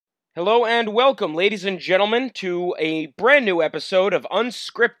Hello and welcome, ladies and gentlemen, to a brand new episode of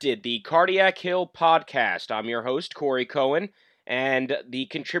Unscripted, the Cardiac Hill podcast. I'm your host, Corey Cohen, and the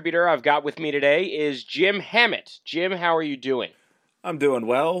contributor I've got with me today is Jim Hammett. Jim, how are you doing? I'm doing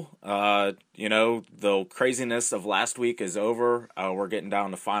well. The craziness of last week is over. We're getting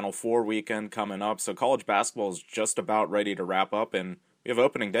down to Final Four weekend coming up, so college basketball is just about ready to wrap up, and we have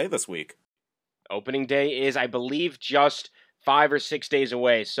opening day this week. Opening day is, I believe, just 5 or 6 days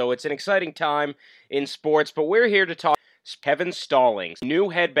away, so it's an exciting time in sports, but we're here to talk Kevin Stallings, new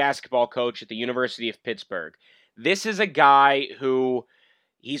head basketball coach at the University of Pittsburgh. This is a guy who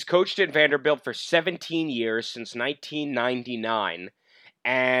he's coached at Vanderbilt for 17 years, since 1999,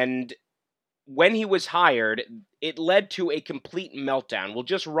 and when he was hired, it led to a complete meltdown. We'll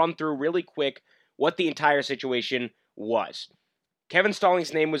just run through really quick what the entire situation was. Kevin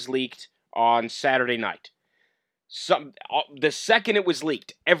Stallings' name was leaked on Saturday night. The second it was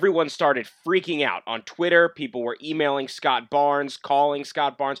leaked, everyone started freaking out on Twitter. People were emailing Scott Barnes, calling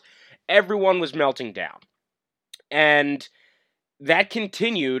Scott Barnes. Everyone was melting down. And that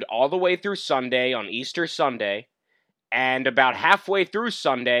continued all the way through Sunday, on Easter Sunday. And about halfway through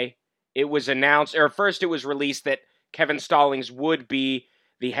Sunday, it was announced, or first it was released that Kevin Stallings would be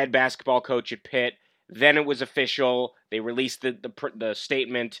the head basketball coach at Pitt. Then it was official. They released the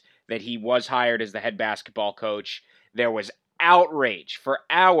statement that he was hired as the head basketball coach. There was outrage for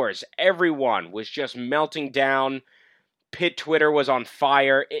hours. Everyone was just melting down. Pitt Twitter was on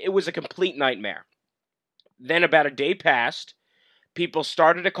fire. It was a complete nightmare. Then about a day passed. People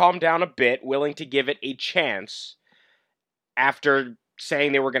started to calm down a bit, willing to give it a chance after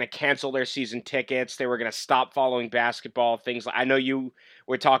saying they were going to cancel their season tickets, they were going to stop following basketball, things like, I know you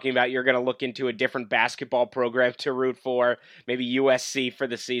were talking about you're going to look into a different basketball program to root for, maybe USC for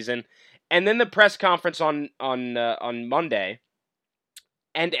the season. And then the press conference on Monday,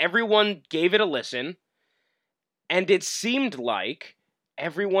 and everyone gave it a listen, and it seemed like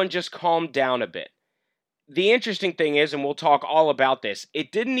everyone just calmed down a bit. The interesting thing is, and we'll talk all about this,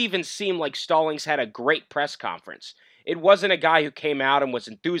 it didn't even seem like Stallings had a great press conference. It wasn't a guy who came out and was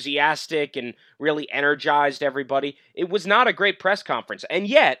enthusiastic and really energized everybody. It was not a great press conference. And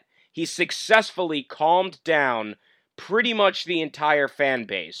yet, he successfully calmed down pretty much the entire fan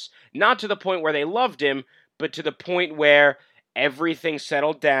base. Not to the point where they loved him, but to the point where everything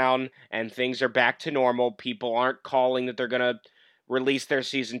settled down and things are back to normal. People aren't calling that they're going to release their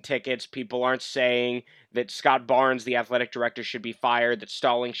season tickets. People aren't saying that Scott Barnes, the athletic director, should be fired, that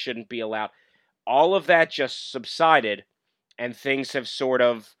Stallings shouldn't be allowed. All of that just subsided, and things have sort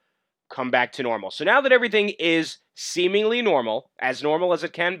of come back to normal. So now that everything is seemingly normal as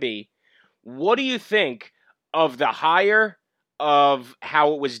it can be, what do you think of the hire, of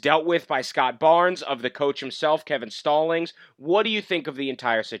how it was dealt with by Scott Barnes, of the coach himself, Kevin Stallings? What do you think of the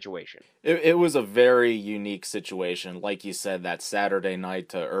entire situation? It was a very unique situation. Like you said, that Saturday night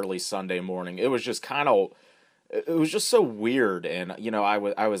to early Sunday morning, it was just so weird. And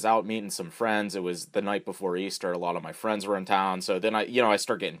I was out meeting some friends. It was the night before Easter. A lot of my friends were in town, so then I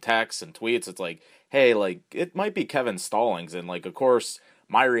start getting texts and tweets. It's like, hey, like, it might be Kevin Stallings. And like, of course,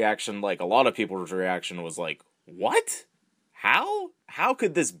 my reaction, like a lot of people's reaction, was like, what? How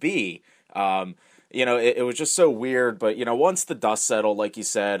could this be? It was just so weird. But once the dust settled, like you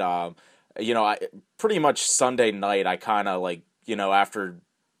said, pretty much Sunday night, I kind of, like, after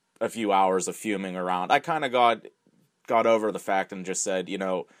a few hours of fuming around, I kind of got over the fact and just said,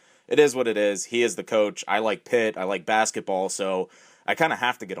 it is what it is. He is the coach. I like Pitt. I like basketball, so I kind of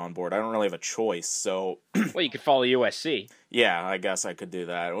have to get on board. I don't really have a choice. So, well, you could follow USC. Yeah, I guess I could do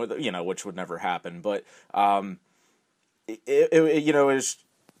that. Which would never happen. But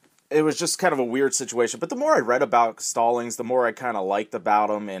it was just kind of a weird situation. But the more I read about Stallings, the more I kind of liked about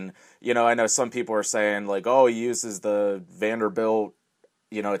him. And I know some people are saying, like, oh, he uses the Vanderbilt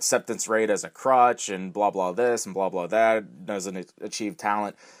acceptance rate as a crutch and blah, blah, this and blah, blah, that, doesn't achieve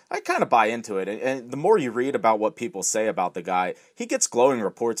talent. I kind of buy into it. And the more you read about what people say about the guy, he gets glowing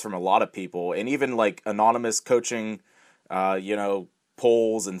reports from a lot of people. And even, like, anonymous coaching,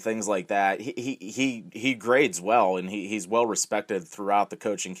 polls and things like that. He grades well, and he's well respected throughout the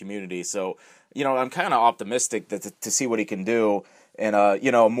coaching community. So, I'm kind of optimistic to see what he can do in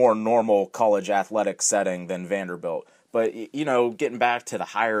a more normal college athletic setting than Vanderbilt. But, getting back to the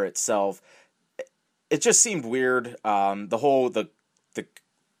hire itself, it just seemed weird. The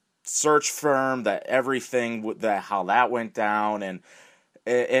search firm, that everything, how that went down, and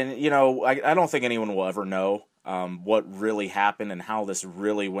I don't think anyone will ever know what really happened and how this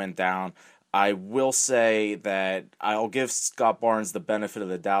really went down. I will say that I'll give Scott Barnes the benefit of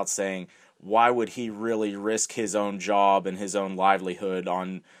the doubt, saying why would he really risk his own job and his own livelihood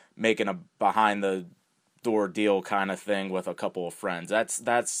on making a behind the door deal kind of thing with a couple of friends? That's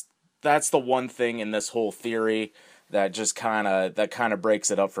the one thing in this whole theory that just kind of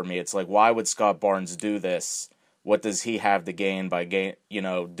breaks it up for me. It's like, why would Scott Barnes do this? What does he have to gain by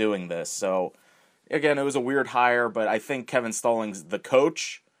doing this? So again, it was a weird hire, but I think Kevin Stallings, the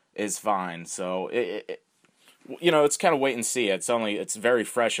coach, is fine. So it's kind of wait and see. It's very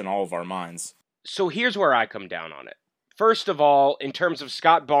fresh in all of our minds. So here's where I come down on it. First of all, in terms of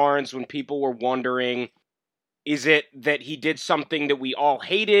Scott Barnes, when people were wondering, is it that he did something that we all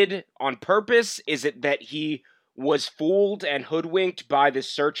hated on purpose? Is it that he was fooled and hoodwinked by this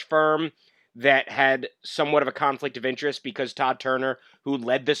search firm that had somewhat of a conflict of interest because Todd Turner, who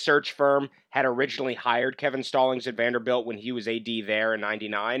led the search firm, had originally hired Kevin Stallings at Vanderbilt when he was AD there in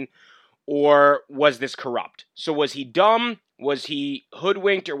 99? Or was this corrupt? So was he dumb? Was he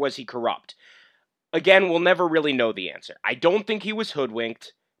hoodwinked? Or was he corrupt? Again, we'll never really know the answer. I don't think he was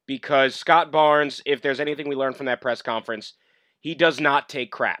hoodwinked because Scott Barnes, if there's anything we learned from that press conference, he does not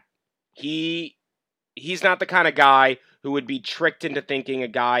take crap. He's not the kind of guy who would be tricked into thinking a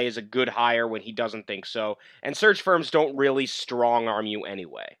guy is a good hire when he doesn't think so. And search firms don't really strong-arm you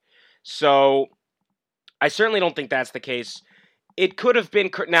anyway. So I certainly don't think that's the case. It could have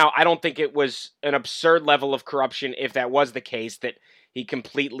been... Now, I don't think it was an absurd level of corruption if that was the case, that he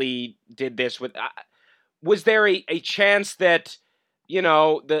completely did this with... was there a chance that,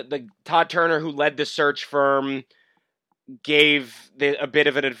 the Todd Turner who led the search firm gave a bit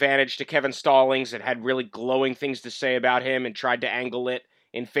of an advantage to Kevin Stallings and had really glowing things to say about him and tried to angle it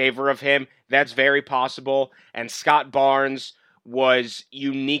in favor of him? That's very possible. And Scott Barnes was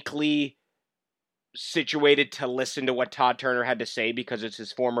uniquely situated to listen to what Todd Turner had to say because it's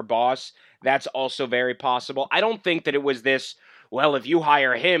his former boss. That's also very possible. I don't think that it was this, well, if you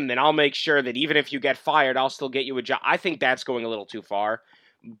hire him, then I'll make sure that even if you get fired, I'll still get you a job. I think that's going a little too far.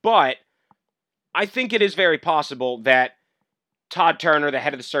 But I think it is very possible that Todd Turner, the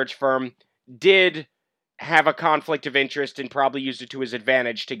head of the search firm, did have a conflict of interest and probably used it to his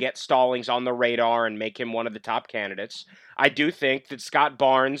advantage to get Stallings on the radar and make him one of the top candidates. I do think that Scott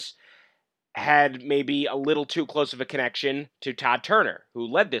Barnes had maybe a little too close of a connection to Todd Turner, who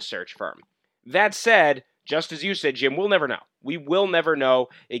led this search firm. That said, just as you said, Jim, we'll never know. We will never know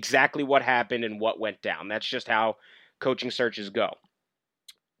exactly what happened and what went down. That's just how coaching searches go.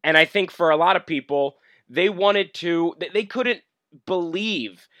 And I think for a lot of people, they couldn't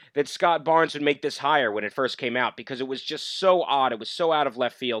believe that Scott Barnes would make this hire when it first came out because it was just so odd. It was so out of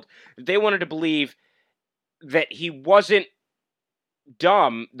left field. They wanted to believe that he wasn't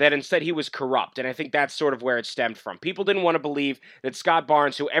dumb, that instead he was corrupt. And I think that's sort of where it stemmed from. People didn't want to believe that Scott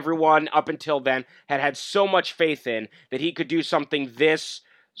Barnes, who everyone up until then had so much faith in, that he could do something this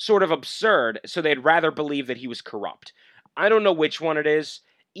sort of absurd, so they'd rather believe that he was corrupt. I don't know which one it is.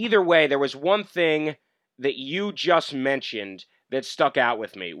 Either way, there was one thing that you just mentioned that stuck out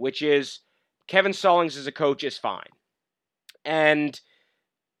with me, which is Kevin Stallings as a coach is fine. And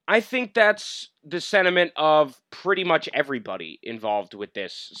I think that's the sentiment of pretty much everybody involved with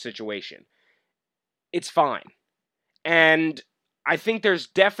this situation. It's fine. And I think there's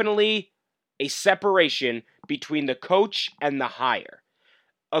definitely a separation between the coach and the hire.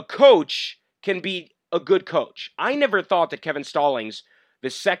 A coach can be a good coach. I never thought that Kevin Stallings, the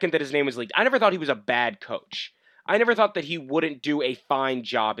second that his name was leaked, I never thought he was a bad coach. I never thought that he wouldn't do a fine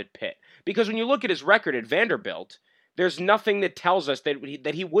job at Pitt. Because when you look at his record at Vanderbilt, there's nothing that tells us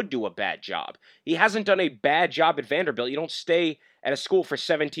that he would do a bad job. He hasn't done a bad job at Vanderbilt. You don't stay at a school for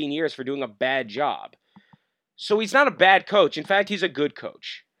 17 years for doing a bad job. So he's not a bad coach. In fact, he's a good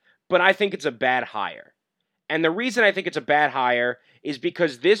coach. But I think it's a bad hire. And the reason I think it's a bad hire is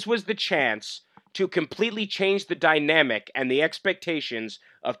because this was the chance to completely change the dynamic and the expectations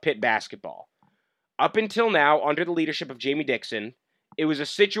of Pitt basketball. Up until now, under the leadership of Jamie Dixon, it was a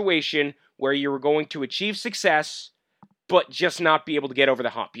situation where you were going to achieve success, but just not be able to get over the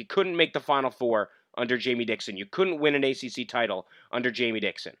hump. You couldn't make the Final Four under Jamie Dixon. You couldn't win an ACC title under Jamie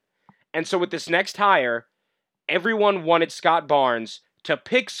Dixon. And so with this next hire, everyone wanted Scott Barnes to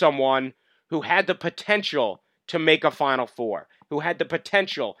pick someone who had the potential to make a Final Four, who had the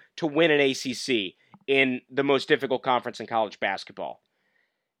potential to win an ACC in the most difficult conference in college basketball.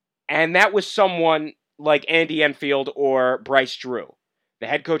 And that was someone like Andy Enfield or Bryce Drew, the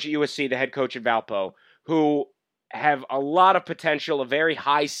head coach at USC, the head coach at Valpo, who have a lot of potential, a very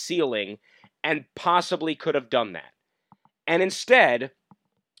high ceiling, and possibly could have done that. And instead,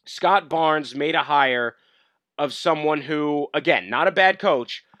 Scott Barnes made a hire of someone who, again, not a bad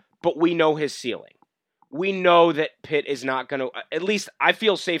coach, but we know his ceiling. we know that Pitt is not going to, at least I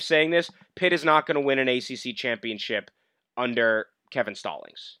feel safe saying this, Pitt is not going to win an ACC championship under Kevin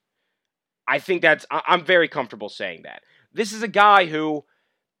Stallings. I think I'm very comfortable saying that. This is a guy who,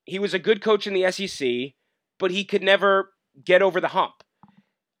 he was a good coach in the SEC, but he could never get over the hump.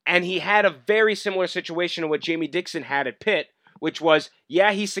 And he had a very similar situation to what Jamie Dixon had at Pitt, which was,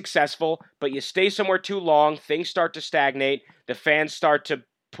 yeah, he's successful, but you stay somewhere too long, things start to stagnate, the fans start to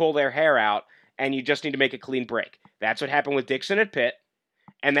pull their hair out, and you just need to make a clean break. That's what happened with Dixon at Pitt,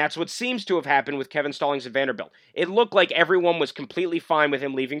 and that's what seems to have happened with Kevin Stallings at Vanderbilt. It looked like everyone was completely fine with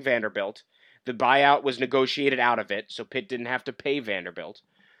him leaving Vanderbilt. The buyout was negotiated out of it, so Pitt didn't have to pay Vanderbilt.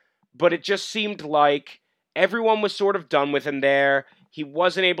 But it just seemed like everyone was sort of done with him there. He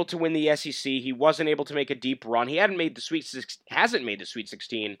wasn't able to win the SEC. He wasn't able to make a deep run. He hasn't made the Sweet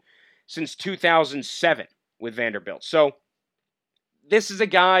 16 since 2007 with Vanderbilt. So this is a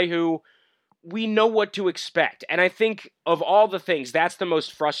guy who we know what to expect. And I think of all the things, that's the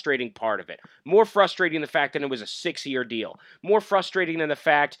most frustrating part of it. More frustrating than the fact that it was a 6-year deal. More frustrating than the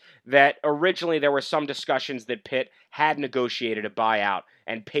fact that originally there were some discussions that Pitt had negotiated a buyout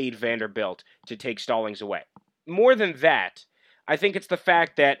and paid Vanderbilt to take Stallings away. More than that, I think it's the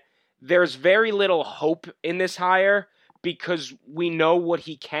fact that there's very little hope in this hire because we know what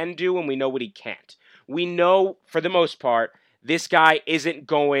he can do and we know what he can't. We know, for the most part, this guy isn't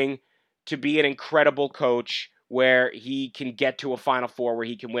going to be an incredible coach where he can get to a Final Four, where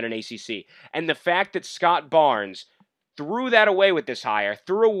he can win an ACC. And the fact that Scott Barnes threw that away with this hire,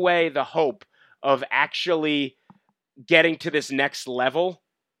 threw away the hope of actually getting to this next level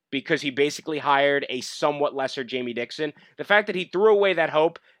because he basically hired a somewhat lesser Jamie Dixon. The fact that he threw away that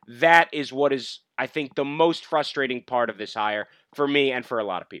hope, that is what is, I think, the most frustrating part of this hire for me and for a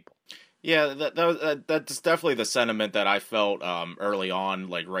lot of people. Yeah, that's definitely the sentiment that I felt early on,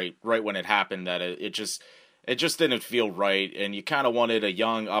 like right when it happened. That it just didn't feel right, and you kind of wanted a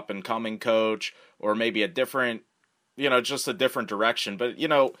young up and coming coach, or maybe a different, just a different direction. But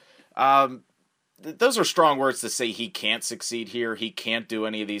those are strong words to say he can't succeed here. He can't do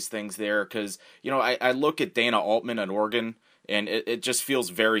any of these things there because I look at Dana Altman at Oregon. And it just feels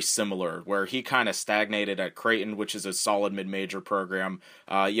very similar, where he kind of stagnated at Creighton, which is a solid mid-major program,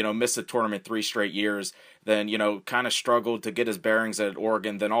 missed the tournament 3 straight years, then, kind of struggled to get his bearings at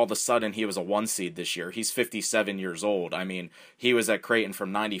Oregon. Then all of a sudden he was a 1 seed this year. He's 57 years old. I mean, he was at Creighton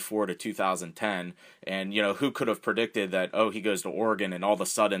from 94 to 2010. And, who could have predicted that, he goes to Oregon and all of a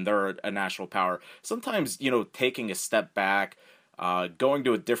sudden they're a national power. Sometimes, taking a step back, going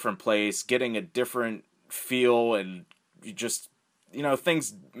to a different place, getting a different feel, and just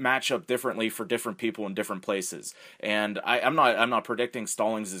things match up differently for different people in different places. And I'm not predicting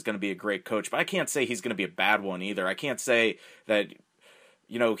Stallings is going to be a great coach, but I can't say he's going to be a bad one either. I can't say that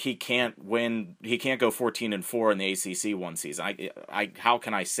he can't win. He can't go 14-4 in the ACC one season. I how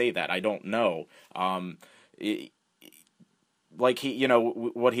can I say that? I don't know. Like he,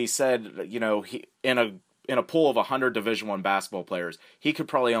 what he said, he in a pool of 100 Division I basketball players, he could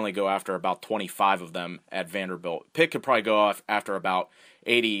probably only go after about 25 of them at Vanderbilt. Pitt could probably go after about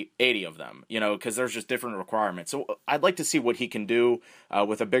 80 of them, because there's just different requirements. So I'd like to see what he can do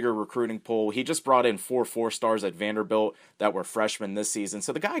with a bigger recruiting pool. He just brought in 4 4-stars at Vanderbilt that were freshmen this season.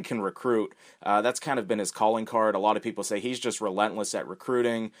 So the guy can recruit. That's kind of been his calling card. A lot of people say he's just relentless at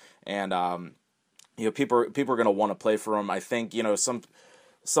recruiting, and people are going to want to play for him. I think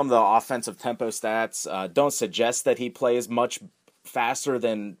some of the offensive tempo stats don't suggest that he plays much faster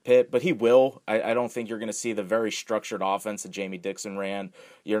than Pitt, but he will. I don't think you're going to see the very structured offense that Jamie Dixon ran.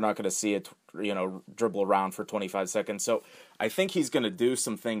 You're not going to see it, dribble around for 25 seconds. So I think he's going to do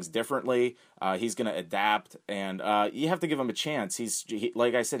some things differently. He's going to adapt, and you have to give him a chance.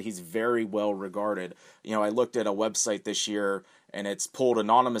 Like I said, he's very well regarded. I looked at a website this year, and it's pulled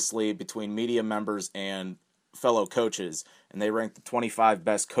anonymously between media members and fellow coaches, and they ranked the 25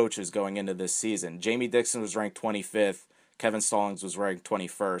 best coaches going into this season. Jamie Dixon was ranked 25th. Kevin Stallings was ranked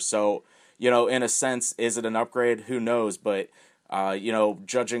 21st. So, in a sense, is it an upgrade? Who knows? But,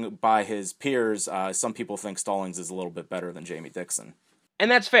 judging by his peers, some people think Stallings is a little bit better than Jamie Dixon. And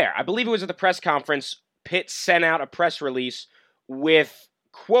that's fair. I believe it was at the press conference, Pitt sent out a press release with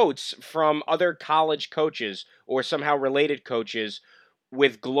quotes from other college coaches or somehow related coaches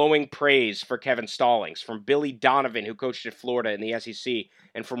with glowing praise for Kevin Stallings, from Billy Donovan, who coached at Florida in the SEC,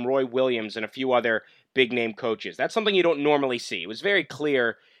 and from Roy Williams and a few other big-name coaches. That's something you don't normally see. It was very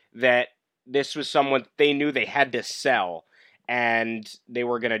clear that this was someone they knew they had to sell, and they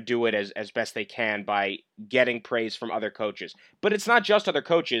were going to do it as best they can by getting praise from other coaches. But it's not just other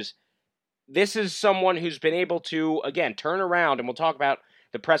coaches. This is someone who's been able to, again, turn around, and we'll talk about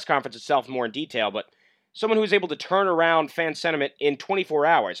the press conference itself more in detail, but someone who was able to turn around fan sentiment in 24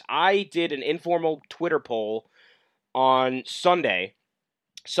 hours. I did an informal Twitter poll on Sunday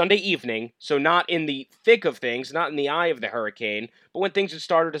evening, so not in the thick of things, not in the eye of the hurricane, but when things had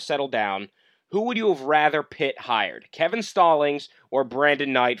started to settle down. Who would you have rather Pitt hired? Kevin Stallings or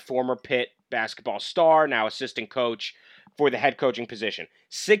Brandon Knight, former Pitt basketball star, now assistant coach for the head coaching position?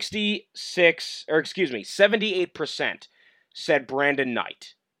 78% said Brandon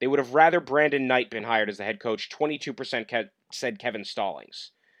Knight. They would have rather Brandon Knight been hired as the head coach. 22% said Kevin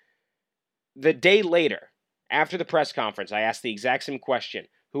Stallings. The day later, after the press conference, I asked the exact same question.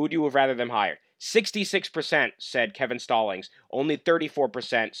 Who would you have rather them hire? 66% said Kevin Stallings. Only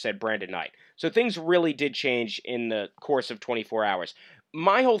 34% said Brandon Knight. So things really did change in the course of 24 hours.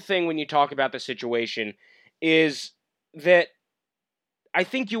 My whole thing when you talk about the situation is that I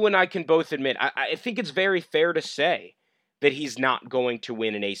think you and I can both admit, I think it's very fair to say that he's not going to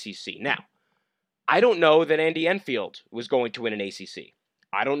win an ACC. Now, I don't know that Andy Enfield was going to win an ACC.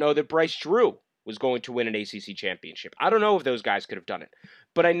 I don't know that Bryce Drew was going to win an ACC championship. I don't know if those guys could have done it.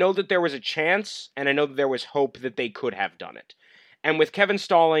 But I know that there was a chance, and I know that there was hope that they could have done it. And with Kevin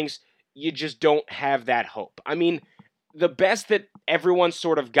Stallings, you just don't have that hope. I mean, the best that everyone's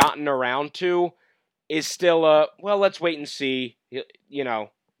sort of gotten around to is still well, let's wait and see. You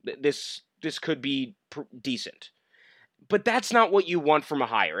know, this could be decent. But that's not what you want from a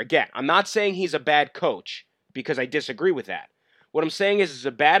hire. Again, I'm not saying he's a bad coach, because I disagree with that. What I'm saying is it's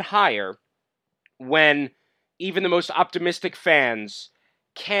a bad hire when even the most optimistic fans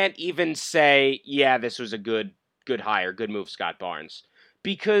can't even say, yeah, this was a good hire, good move, Scott Barnes.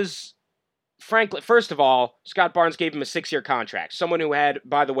 Because, frankly, first of all, Scott Barnes gave him a 6-year contract. Someone who had,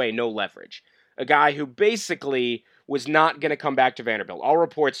 by the way, no leverage. A guy who basically was not going to come back to Vanderbilt. All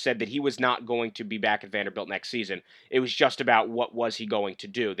reports said that he was not going to be back at Vanderbilt next season. It was just about what was he going to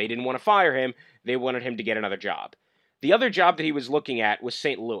do. They didn't want to fire him. They wanted him to get another job. The other job that he was looking at was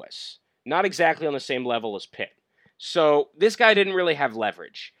St. Louis. Not exactly on the same level as Pitt. So this guy didn't really have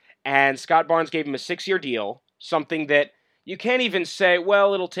leverage. And Scott Barnes gave him a 6-year deal, something that you can't even say,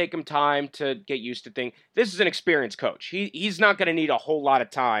 well, it'll take him time to get used to things. This is an experienced coach. He's not going to need a whole lot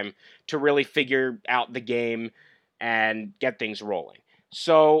of time to really figure out the game and get things rolling.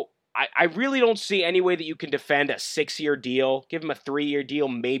 So I really don't see any way that you can defend a 6-year deal. Give him a 3-year deal,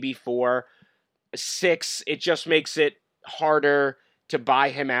 maybe 4. 6, it just makes it harder to buy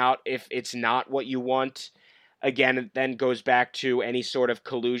him out if it's not what you want. Again, it then goes back to any sort of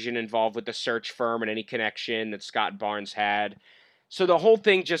collusion involved with the search firm and any connection that Scott Barnes had. So the whole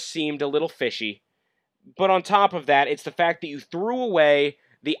thing just seemed a little fishy. But on top of that, it's the fact that you threw away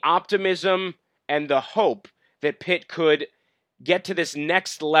the optimism and the hope that Pitt could get to this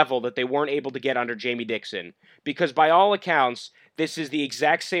next level that they weren't able to get under Jamie Dixon. Because by all accounts, this is the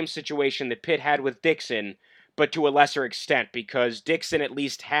exact same situation that Pitt had with Dixon, but to a lesser extent, because Dixon at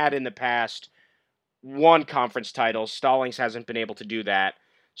least had in the past won conference titles. Stallings hasn't been able to do that.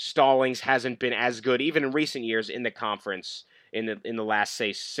 Stallings hasn't been as good, even in recent years, in the conference in the last,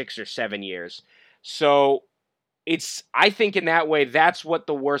 say, 6 or 7 years. So I think in that way, that's what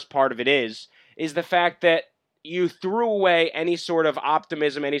the worst part of it is the fact that you threw away any sort of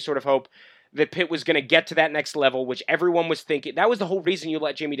optimism, any sort of hope that Pitt was going to get to that next level, which everyone was thinking. That was the whole reason you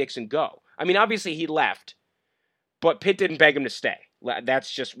let Jamie Dixon go. I mean, obviously he left, but Pitt didn't beg him to stay.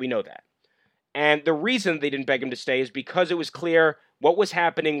 That's just, we know that. And the reason they didn't beg him to stay is because it was clear what was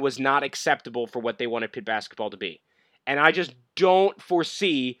happening was not acceptable for what they wanted Pitt basketball to be. And I just don't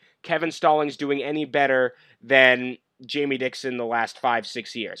foresee Kevin Stallings doing any better than Jamie Dixon the last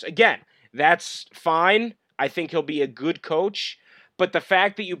 5-6 years. Again, that's fine. I think he'll be a good coach. But the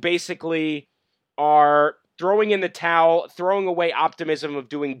fact that you basically are throwing in the towel, throwing away optimism of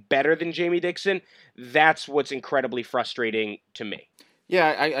doing better than Jamie Dixon, that's what's incredibly frustrating to me.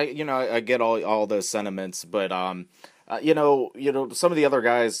 Yeah, I get all those sentiments, but some of the other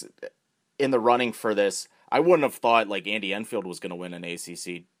guys in the running for this, I wouldn't have thought like Andy Enfield was going to win an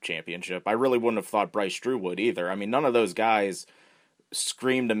ACC championship. I really wouldn't have thought Bryce Drew would either. I mean, none of those guys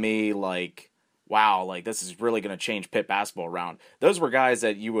screamed to me like, wow, like this is really going to change Pitt basketball around. Those were guys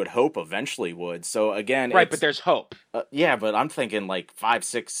that you would hope eventually would. So again, right, but there's hope. Yeah, but I'm thinking like 5,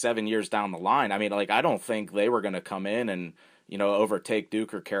 6, 7 years down the line. I mean, like I don't think they were going to come in and overtake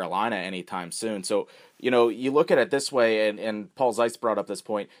Duke or Carolina anytime soon. So, you look at it this way, and Paul Zeitz brought up this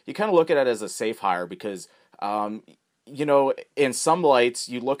point, you kind of look at it as a safe hire because, in some lights,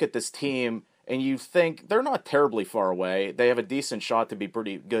 you look at this team and you think they're not terribly far away. They have a decent shot to be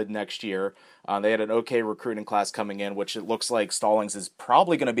pretty good next year. They had an okay recruiting class coming in, which it looks like Stallings is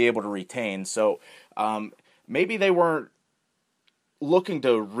probably going to be able to retain. So maybe they weren't looking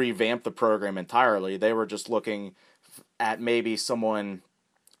to revamp the program entirely. They were just looking at maybe someone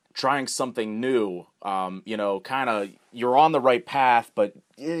trying something new, kind of you're on the right path, but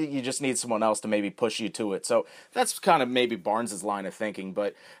you just need someone else to maybe push you to it. So that's kind of maybe Barnes' line of thinking.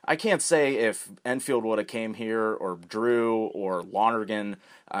 But I can't say if Enfield would have came here, or Drew, or Lonergan,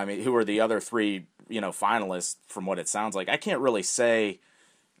 I mean, who are the other three, finalists from what it sounds like. I can't really say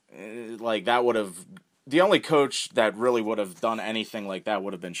like that would have. The only coach that really would have done anything like that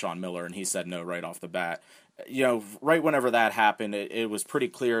would have been Sean Miller, and he said no right off the bat. Right whenever that happened, it was pretty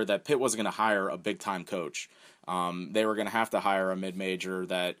clear that Pitt wasn't going to hire a big-time coach. They were going to have to hire a mid-major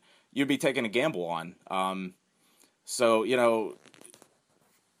that you'd be taking a gamble on. So,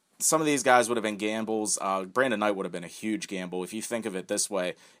 some of these guys would have been gambles. Brandon Knight would have been a huge gamble. If you think of it this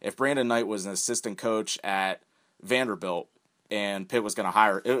way, if Brandon Knight was an assistant coach at Vanderbilt and Pitt was going to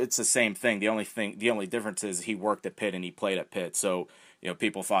hire, it's the same thing. The only difference is he worked at Pitt and he played at Pitt. So,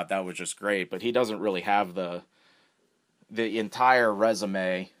 people thought that was just great, but he doesn't really have the entire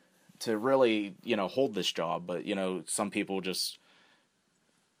resume to really, hold this job. But, some people just,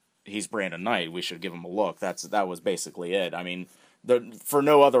 he's Brandon Knight, we should give him a look. That was basically it. I mean, for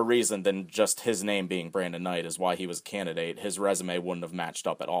no other reason than just his name being Brandon Knight is why he was a candidate. His resume wouldn't have matched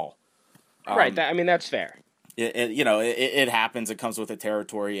up at all. Right. That's fair. It happens. It comes with the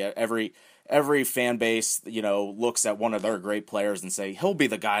territory. Every fan base, looks at one of their great players and say, he'll be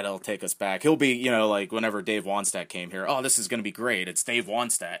the guy that'll take us back. He'll be, like whenever Dave Wannstedt came here, oh, this is going to be great. It's Dave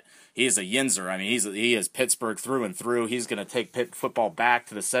Wannstedt. He is a Yinzer. I mean, he is Pittsburgh through and through. He's going to take Pitt football back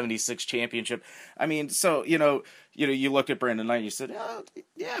to the 76 championship. I mean, so, you look at Brandon Knight and you said, oh,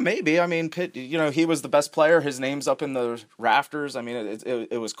 yeah, maybe. I mean, Pitt, he was the best player. His name's up in the rafters. I mean,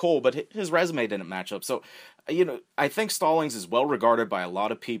 it was cool, but his resume didn't match up. So, I think Stallings is well regarded by a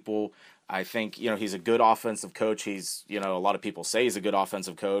lot of people. I think, he's a good offensive coach. He's, a lot of people say he's a good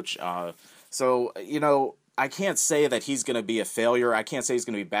offensive coach. So, I can't say that he's going to be a failure. I can't say he's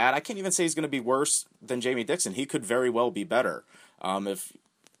going to be bad. I can't even say he's going to be worse than Jamie Dixon. He could very well be better.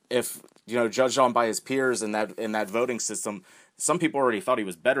 If judged on by his peers in that voting system, some people already thought he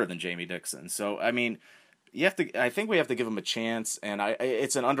was better than Jamie Dixon. So, I mean, I think we have to give him a chance, and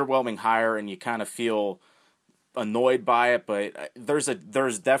it's an underwhelming hire, and you kind of feel annoyed by it, but there's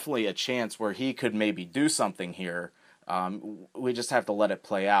definitely a chance where he could maybe do something here. We just have to let it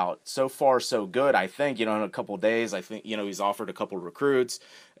play out. So far, so good. I think, in a couple of days, I think, he's offered a couple of recruits.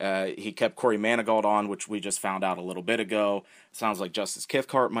 He kept Corey Manigault on, which we just found out a little bit ago. Sounds like Justice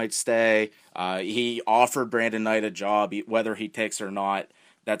Kithcart might stay. He offered Brandon Knight a job, whether he takes or not.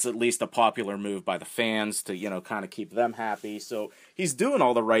 That's at least a popular move by the fans to, kind of keep them happy. So he's doing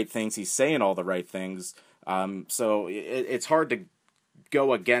all the right things. He's saying all the right things. So it's hard to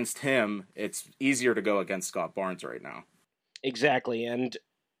go against him. It's easier to go against Scott Barnes right now. Exactly. And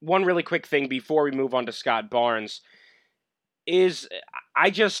one really quick thing before we move on to Scott Barnes is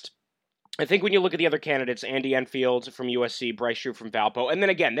I think when you look at the other candidates, Andy Enfield from USC, Bryce Drew from Valpo, and then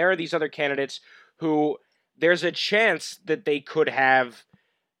again, there are these other candidates who there's a chance that they could have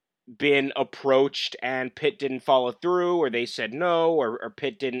been approached and Pitt didn't follow through, or they said no, or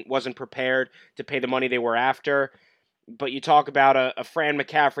Pitt wasn't prepared to pay the money they were after. But you talk about a Fran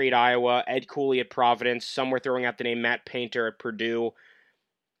McCaffrey at Iowa, Ed Cooley at Providence, some were throwing out the name Matt Painter at Purdue.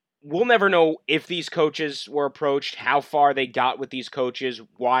 We'll never know if these coaches were approached, how far they got with these coaches,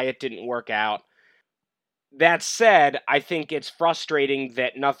 why it didn't work out. That said, I think it's frustrating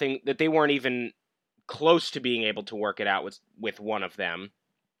that they weren't even close to being able to work it out with one of them.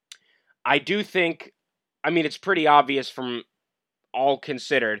 I do think, it's pretty obvious from all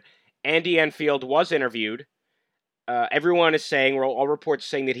considered, Andy Enfield was interviewed. Everyone is saying, or all reports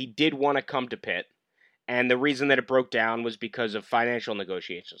saying that he did want to come to Pitt. And the reason that it broke down was because of financial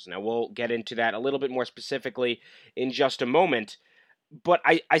negotiations. Now, we'll get into that a little bit more specifically in just a moment. But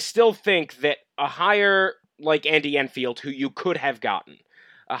I still think that a hire like Andy Enfield, who you could have gotten,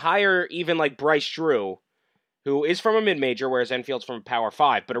 a hire even like Bryce Drew, who is from a mid-major, whereas Enfield's from a Power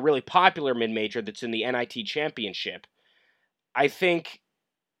 5, but a really popular mid-major that's in the NIT championship, I think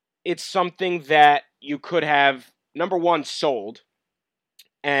it's something that you could have, number one, sold.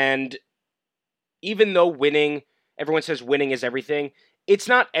 And even though everyone says winning is everything, it's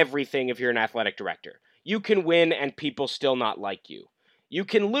not everything if you're an athletic director. You can win and people still not like you. You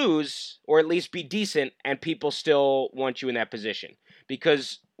can lose, or at least be decent, and people still want you in that position.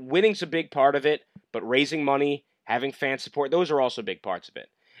 Because winning's a big part of it, but raising money, having fan support, those are also big parts of it.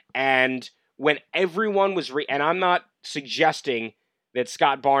 And when everyone was and I'm not suggesting that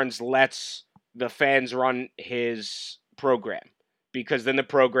Scott Barnes lets the fans run his program, because then the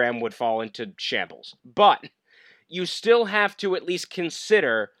program would fall into shambles. But you still have to at least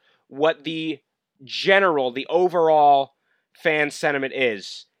consider what the overall fan sentiment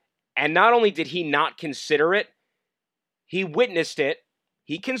is. And not only did he not consider it, he witnessed it,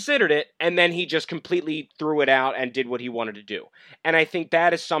 he considered it, and then he just completely threw it out and did what he wanted to do. And I think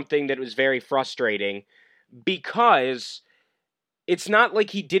that is something that was very frustrating, because it's not like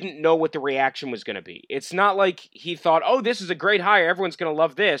he didn't know what the reaction was going to be. It's not like he thought, oh, this is a great hire, everyone's going to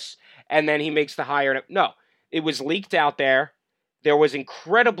love this, and then he makes the hire. No, it was leaked out there. There was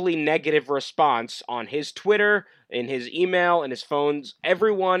incredibly negative response on his Twitter, in his email, in his phones.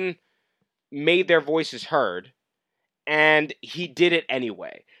 Everyone made their voices heard, and he did it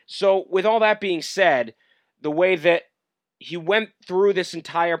anyway. So with all that being said, the way that he went through this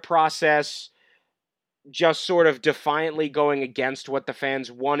entire process, just sort of defiantly going against what the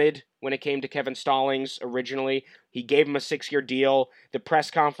fans wanted when it came to Kevin Stallings originally. He gave him a 6-year deal. The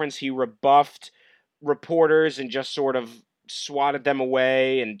press conference, he rebuffed reporters and just sort of swatted them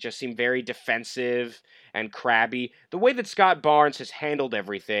away and just seemed very defensive and crabby. The way that Scott Barnes has handled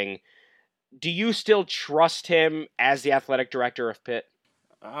everything, do you still trust him as the athletic director of Pitt?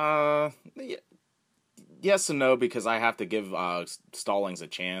 Yes and no, because I have to give Stallings a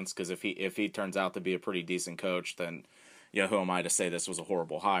chance, because if he turns out to be a pretty decent coach, then who am I to say this was a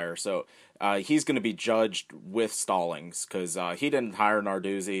horrible hire? So he's going to be judged with Stallings, because he didn't hire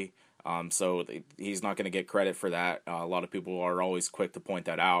Narduzzi, so he's not going to get credit for that. A lot of people are always quick to point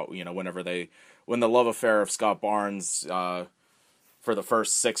that out. When the love affair of Scott Barnes for the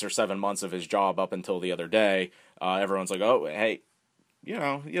first 6 or 7 months of his job up until the other day, everyone's like, oh, hey,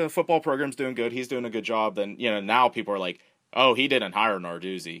 the football program's doing good. He's doing a good job. Then, now people are like, oh, he didn't hire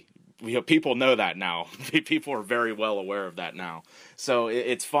Narduzzi. People know that now. People are very well aware of that now. So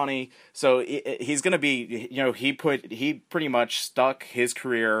it's funny. So he's going to be, he pretty much stuck his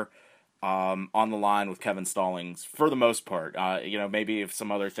career on the line with Kevin Stallings for the most part. Maybe if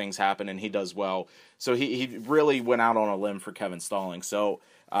some other things happen and he does well. So he really went out on a limb for Kevin Stallings. So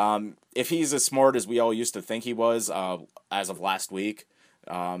if he's as smart as we all used to think he was as of last week,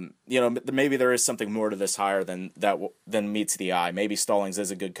 maybe there is something more to this hire than meets the eye. Maybe Stallings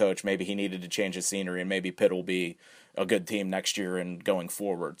is a good coach. Maybe he needed to change his scenery, and maybe Pitt will be a good team next year and going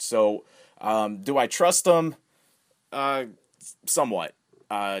forward. So do I trust him? Somewhat.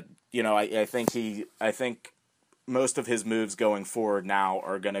 I think most of his moves going forward now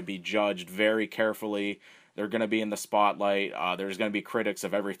are going to be judged very carefully. They're going to be in the spotlight. There's going to be critics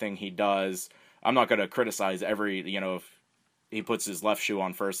of everything he does. I'm not going to criticize if he puts his left shoe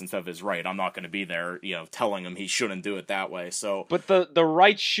on first instead of his right. I'm not going to be there, telling him he shouldn't do it that way. So, but the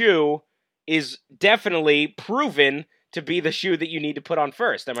right shoe is definitely proven to be the shoe that you need to put on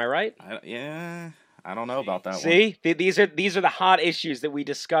first. Am I right? I don't know about that one. See, these are the hot issues that we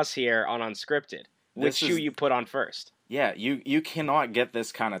discuss here on Unscripted. Which shoe you put on first? Yeah, you cannot get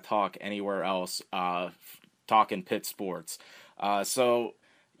this kind of talk anywhere else. Talking Pitt sports.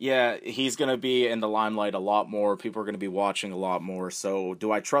 Yeah, he's going to be in the limelight a lot more. People are going to be watching a lot more. So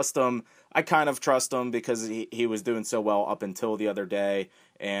do I trust him? I kind of trust him because he was doing so well up until the other day.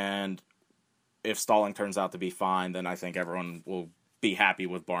 And if Stallings turns out to be fine, then I think everyone will be happy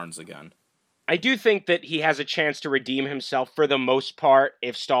with Barnes again. I do think that he has a chance to redeem himself for the most part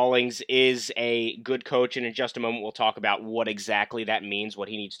if Stallings is a good coach, and in just a moment we'll talk about what exactly that means, what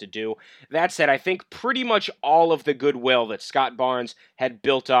he needs to do. That said, I think pretty much all of the goodwill that Scott Barnes had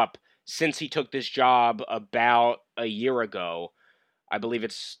built up since he took this job about a year ago, I believe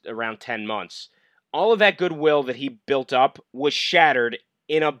it's around 10 months, all of that goodwill that he built up was shattered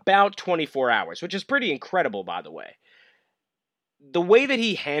in about 24 hours, which is pretty incredible, by the way. The way that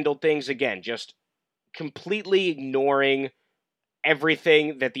he handled things, again, just completely ignoring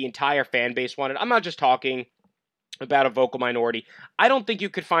everything that the entire fan base wanted. I'm not just talking about a vocal minority. I don't think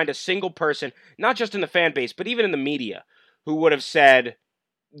you could find a single person, not just in the fan base, but even in the media, who would have said,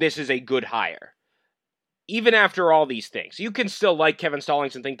 this is a good hire. Even after all these things. You can still like Kevin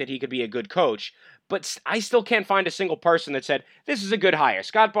Stallings and think that he could be a good coach, but I still can't find a single person that said, this is a good hire.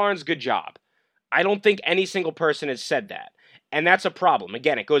 Scott Barnes, good job. I don't think any single person has said that. And that's a problem.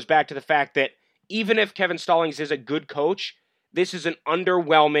 Again, it goes back to the fact that even if Kevin Stallings is a good coach, this is an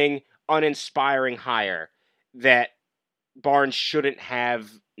underwhelming, uninspiring hire that Barnes shouldn't have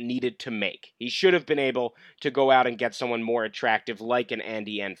needed to make. He should have been able to go out and get someone more attractive like an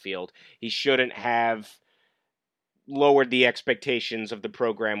Andy Enfield. He shouldn't have lowered the expectations of the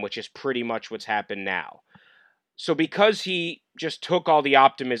program, which is pretty much what's happened now. So because he just took all the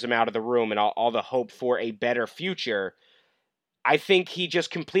optimism out of the room and all the hope for a better future, I think he just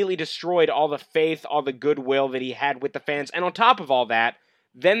completely destroyed all the faith, all the goodwill that he had with the fans. And on top of all that,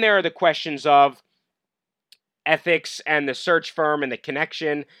 then there are the questions of, ethics and the search firm and the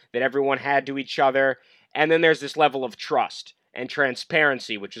connection that everyone had to each other. And then there's this level of trust and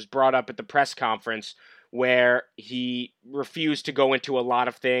transparency, which was brought up at the press conference where he refused to go into a lot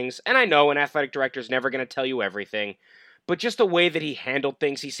of things. And I know an athletic director is never going to tell you everything, but just the way that he handled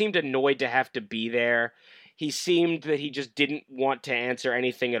things, he seemed annoyed to have to be there. He seemed that he just didn't want to answer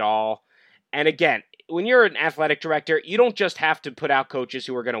anything at all. And again, when you're an athletic director, you don't just have to put out coaches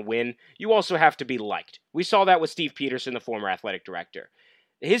who are going to win. You also have to be liked. We saw that with Steve Peterson, the former athletic director.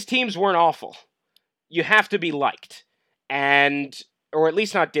 His teams weren't awful. You have to be liked, or at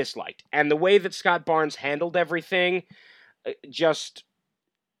least not disliked. And the way that Scott Barnes handled everything,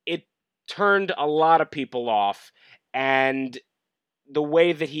 it turned a lot of people off. And the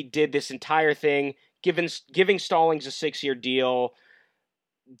way that he did this entire thing, giving Stallings a 6-year deal,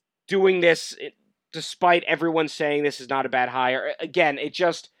 doing this despite everyone saying this is not a bad hire. Again,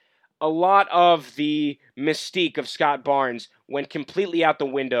 a lot of the mystique of Scott Barnes went completely out the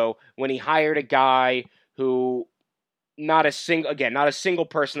window when he hired a guy who not a single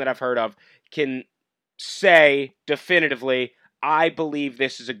person that I've heard of can say definitively, I believe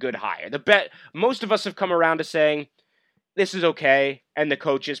this is a good hire. Most of us have come around to saying this is okay and the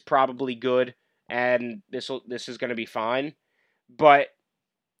coach is probably good and this is going to be fine. But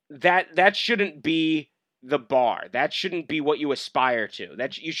that shouldn't be the bar. That shouldn't be what you aspire to.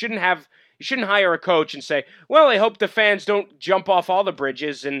 You shouldn't hire a coach and say, well, I hope the fans don't jump off all the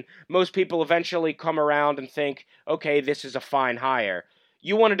bridges, and most people eventually come around and think, okay, this is a fine hire.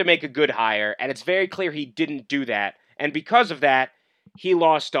 You wanted to make a good hire, and it's very clear he didn't do that. And because of that, he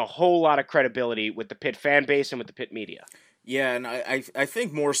lost a whole lot of credibility with the Pitt fan base and with the Pitt media. Yeah, and I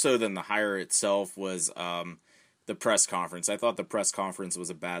think more so than the hire itself was the press conference. I thought the press conference was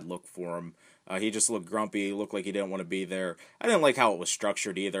a bad look for him. He just looked grumpy, looked like he didn't want to be there. I didn't like how it was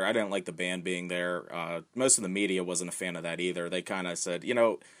structured either. I didn't like the band being there. Most of the media wasn't a fan of that either. They kind of said,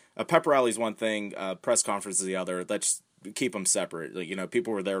 a pep rally's one thing, press conference is the other. Let's keep them separate.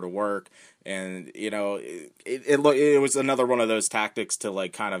 People were there to work, and it was another one of those tactics to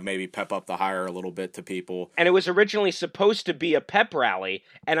kind of maybe pep up the hire a little bit to people. And it was originally supposed to be a pep rally,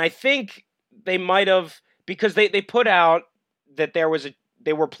 and I think they might have, because they put out that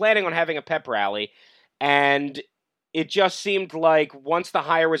they were planning on having a pep rally, and it just seemed like once the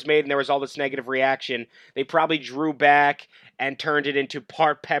hire was made and there was all this negative reaction, they probably drew back and turned it into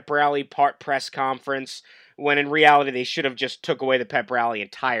part pep rally, part press conference, when in reality they should have just took away the pep rally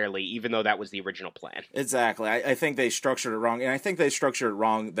entirely, even though that was the original plan. Exactly. I think they structured it wrong, and I think they structured it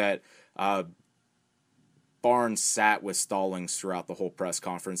wrong that Barnes sat with Stallings throughout the whole press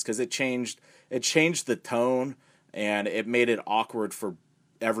conference, because it changed the tone, and it made it awkward for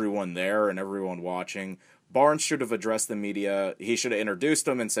everyone there and everyone watching. Barnes should have addressed the media. He should have introduced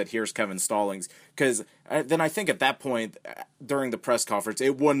them and said, here's Kevin Stallings. Because then I think at that point, during the press conference,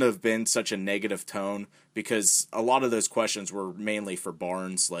 it wouldn't have been such a negative tone, because a lot of those questions were mainly for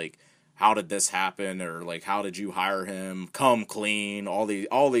Barnes, like, how did this happen? Or, how did you hire him? Come clean, all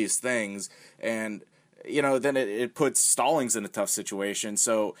these things. And, then it puts Stallings in a tough situation.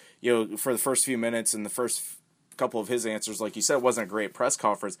 So, for the first few minutes and the first couple of his answers, like you said, it wasn't a great press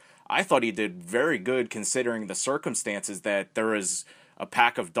conference. I thought he did very good considering the circumstances, that there is a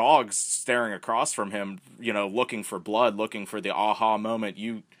pack of dogs staring across from him, looking for blood, looking for the aha moment.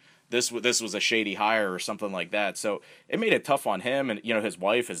 This was a shady hire or something like that. So it made it tough on him, and his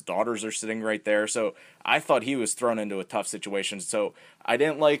wife, his daughters are sitting right there. So I thought he was thrown into a tough situation. So I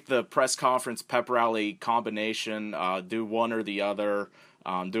didn't like the press conference pep rally combination. Do one or the other.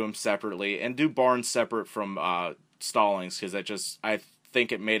 Do them separately, and do Barnes separate from Stallings, because I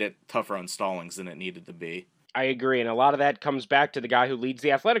think it made it tougher on Stallings than it needed to be. I agree, and a lot of that comes back to the guy who leads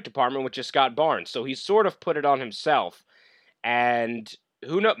the athletic department, which is Scott Barnes. So he sort of put it on himself, and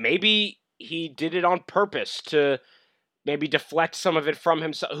who knows, maybe he did it on purpose to maybe deflect some of it from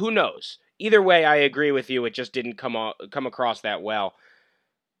himself. Who knows? Either way, I agree with you. It just didn't come across that well.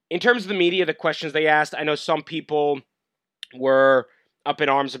 In terms of the media, the questions they asked, I know some people were up in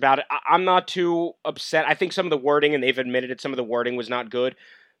arms about it. I'm not too upset. I think some of the wording, and they've admitted it, some of the wording was not good.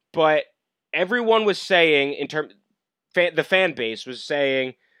 But everyone was saying, the fan base was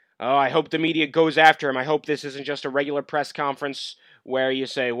saying, oh, I hope the media goes after him. I hope this isn't just a regular press conference where you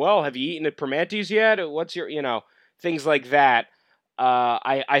say, well, have you eaten at Primanti's yet? What's your, things like that.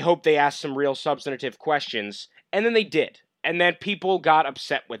 I hope they asked some real substantive questions. And then they did. And then people got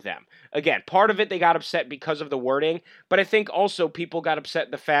upset with them. Again, part of it, they got upset because of the wording, but I think also people got upset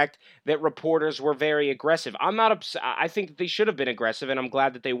at the fact that reporters were very aggressive. I'm not upset. I think that they should have been aggressive, and I'm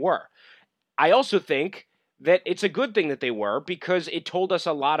glad that they were. I also think that it's a good thing that they were, because it told us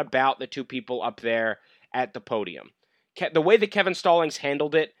a lot about the two people up there at the podium. The way that Kevin Stallings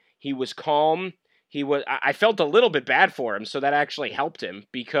handled it, he was calm. I felt a little bit bad for him, so that actually helped him,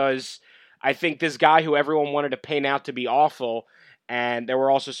 because I think this guy who everyone wanted to paint out to be awful, and there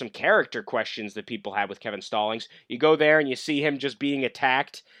were also some character questions that people had with Kevin Stallings. You go there and you see him just being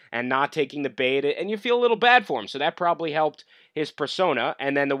attacked and not taking the bait, and you feel a little bad for him. So that probably helped his persona.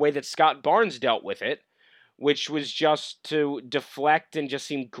 And then the way that Scott Barnes dealt with it, which was just to deflect and just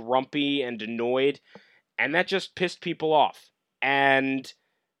seem grumpy and annoyed, and that just pissed people off. And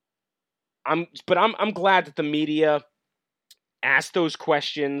I'm glad that the media asked those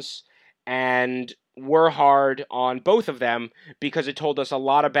questions and were hard on both of them, because it told us a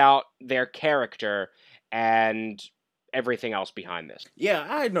lot about their character and everything else behind this. Yeah,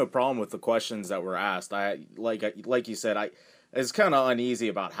 I had no problem with the questions that were asked. I like you said, I was kind of uneasy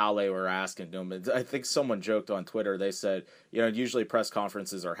about how they were asking them. I think someone joked on Twitter. They said, usually press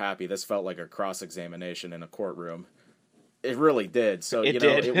conferences are happy. This felt like a cross-examination in a courtroom. It really did. So it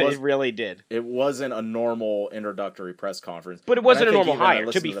did. It really did. It wasn't a normal introductory press conference, but it wasn't a normal hire.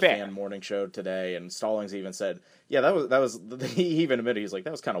 To be fair, the Fan Morning Show today, and Stallings even said, "Yeah, that was." He even admitted, he's like, "That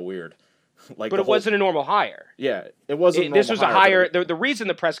was kind of weird." But it wasn't a normal hire. Yeah, it wasn't. This was a hire. The reason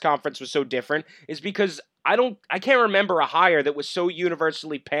the press conference was so different is because I can't remember a hire that was so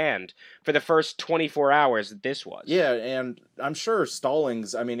universally panned for the first 24 hours that this was. Yeah, and I'm sure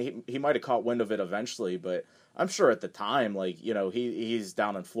Stallings, I mean, he might have caught wind of it eventually, but I'm sure at the time, he's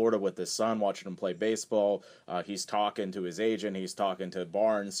down in Florida with his son, watching him play baseball. He's talking to his agent. He's talking to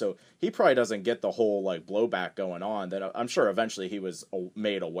Barnes. So he probably doesn't get the whole, blowback going on. That I'm sure eventually he was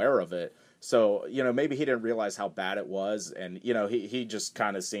made aware of it. So, maybe he didn't realize how bad it was. And, he just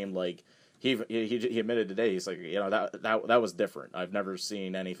kind of seemed like he admitted today, he's like, that was different. I've never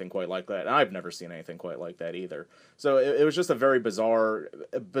seen anything quite like that. And I've never seen anything quite like that either. So it was just a very bizarre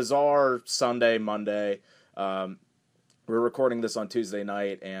Sunday, Monday. We're recording this on Tuesday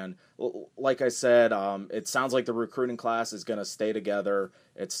night, and like I said, it sounds like the recruiting class is going to stay together.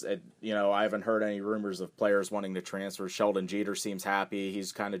 I haven't heard any rumors of players wanting to transfer. Sheldon Jeter seems happy.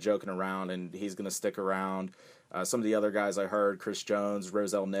 He's kind of joking around, and he's going to stick around. Some of the other guys I heard, Chris Jones,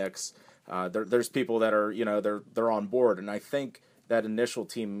 Roselle Nix, there's people that are, they're on board, and I think that initial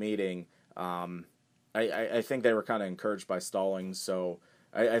team meeting, I think they were kind of encouraged by Stallings, so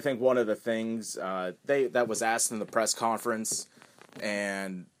I think one of the things that was asked in the press conference,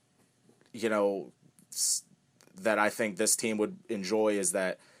 and that I think this team would enjoy, is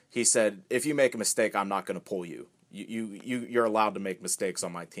that he said, if you make a mistake, I'm not going to pull you. You're allowed to make mistakes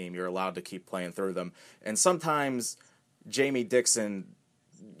on my team. You're allowed to keep playing through them. And sometimes Jamie Dixon,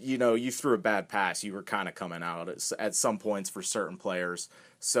 you threw a bad pass. You were kind of coming out at some points for certain players.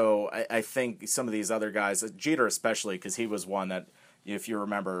 So I think some of these other guys, Jeter especially, because he was one that, if you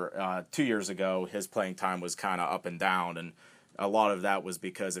remember, 2 years ago, his playing time was kind of up and down, and a lot of that was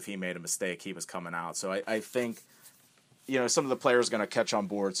because if he made a mistake, he was coming out. So I think, some of the players are going to catch on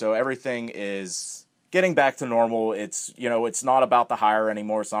board. So everything is getting back to normal. It's, it's not about the hire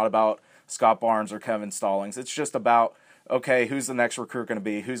anymore. It's not about Scott Barnes or Kevin Stallings. It's just about, okay, who's the next recruit going to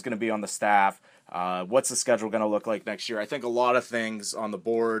be? Who's going to be on the staff? What's the schedule going to look like next year? I think a lot of things on the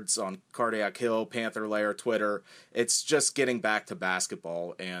boards, on Cardiac Hill, Panther Lair, Twitter, it's just getting back to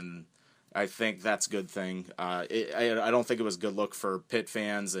basketball, and I think that's a good thing. I don't think it was a good look for Pitt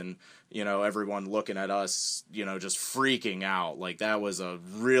fans and, everyone looking at us, just freaking out. Like, that was a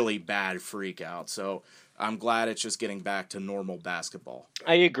really bad freak out. So I'm glad it's just getting back to normal basketball.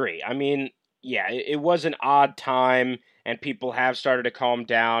 I agree. I mean, yeah, it was an odd time, and people have started to calm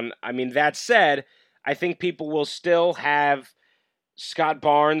down. I mean, that said, I think people will still have Scott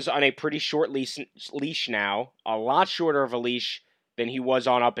Barnes on a pretty short leash now, a lot shorter of a leash than he was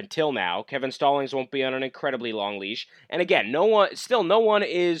on up until now. Kevin Stallings won't be on an incredibly long leash. And again, no one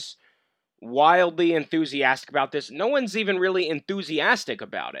is wildly enthusiastic about this. No one's even really enthusiastic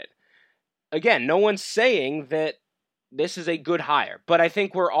about it. Again, no one's saying that this is a good hire, but I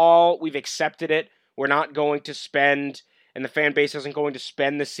think we've accepted it. We're not going to spend, and the fan base isn't going to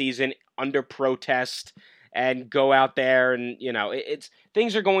spend the season under protest and go out there and,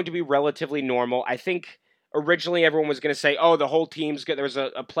 things are going to be relatively normal. I think originally everyone was going to say, the whole team's good. There was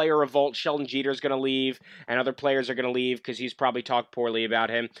a player revolt. Sheldon Jeter's going to leave, and other players are going to leave because he's probably talked poorly about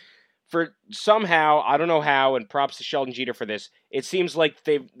him. For somehow, I don't know how, and props to Sheldon Jeter for this, it seems like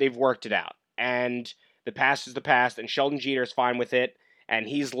they've worked it out. And the past is the past, and Sheldon Jeter's fine with it, and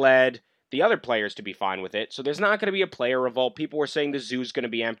he's led the other players to be fine with it. So there's not going to be a player revolt. People were saying the zoo's going to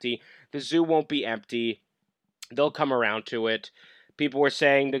be empty. The zoo won't be empty. They'll come around to it. People were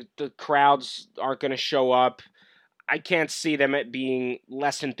saying that the crowds aren't going to show up. I can't see them being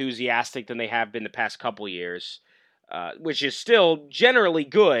less enthusiastic than they have been the past couple years, which is still generally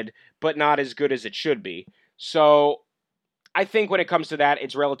good, but not as good as it should be. So I think when it comes to that,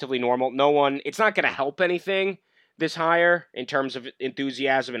 it's relatively normal. It's not going to help anything this hire in terms of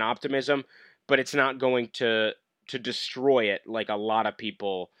enthusiasm and optimism, but it's not going to destroy it like a lot of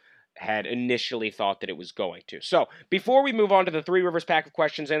people had initially thought that it was going to. So before we move on to the Three Rivers pack of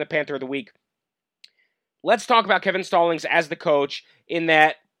questions and the Panther of the Week, let's talk about Kevin Stallings as the coach in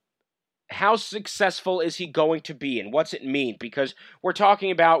that how successful is he going to be and what's it mean? Because we're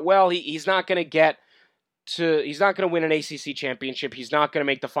talking about, well, he's not going to win an ACC championship. He's not going to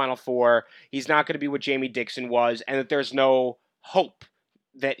make the Final Four. He's not going to be what Jamie Dixon was, and that there's no hope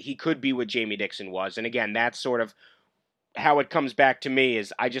that he could be what Jamie Dixon was. And again, that's sort of how it comes back to me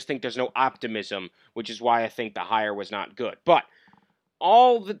is I just think there's no optimism, which is why I think the hire was not good. But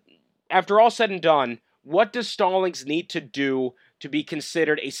after all said and done, what does Stallings need to do to be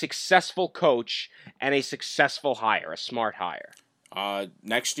considered a successful coach and a successful hire, a smart hire?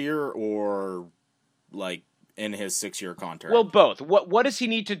 Next year or like in his 6-year contract? Well, both. What does he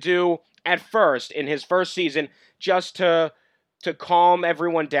need to do at first in his first season just to calm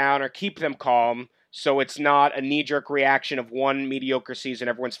everyone down or keep them calm so it's not a knee-jerk reaction of one mediocre season,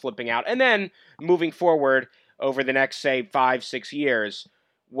 everyone's flipping out, and then moving forward over the next, say, 5-6 years,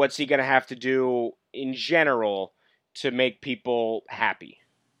 what's he going to have to do in general to make people happy?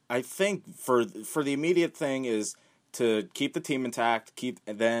 I think for the immediate thing is to keep the team intact, keep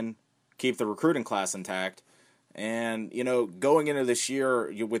the recruiting class intact. And, going into this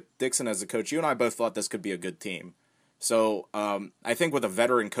year with Dixon as a coach, you and I both thought this could be a good team. So I think with a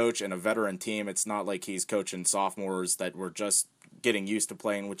veteran coach and a veteran team, it's not like he's coaching sophomores that were just getting used to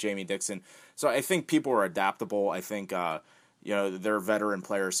playing with Jamie Dixon. So I think people are adaptable. I think, they're veteran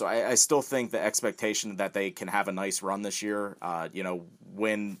players. So I still think the expectation that they can have a nice run this year,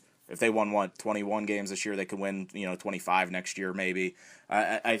 if they won 21 games this year, they could win 25 next year maybe.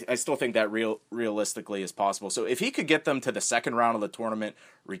 I still think that realistically is possible. So if he could get them to the second round of the tournament,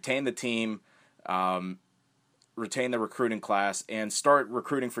 retain the team, retain the recruiting class, and start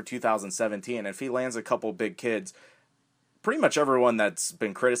recruiting for 2017, if he lands a couple big kids, pretty much everyone that's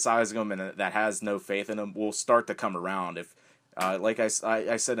been criticizing him and that has no faith in him will start to come around. If like I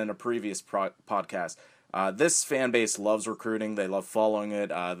said in a previous podcast, this fan base loves recruiting. They love following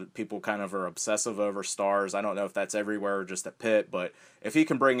it. People kind of are obsessive over stars. I don't know if that's everywhere or just at Pitt, but if he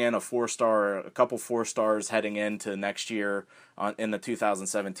can bring in a couple 4-stars heading into next year in the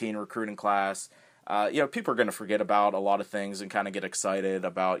 2017 recruiting class, people are going to forget about a lot of things and kind of get excited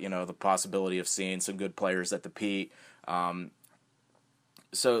about, the possibility of seeing some good players at the Pete.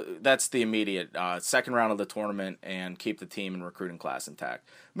 So that's the immediate second round of the tournament and keep the team and recruiting class intact.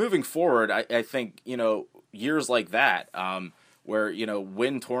 Moving forward, I think, years like that where,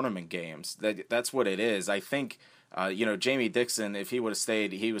 win tournament games, that's what it is. I think, Jamie Dixon, if he would have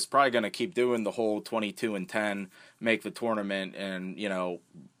stayed, he was probably going to keep doing the whole 22-10, make the tournament, and, it's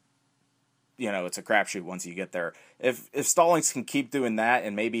a crapshoot once you get there. If Stallings can keep doing that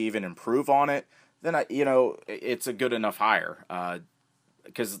and maybe even improve on it, then, it's a good enough hire.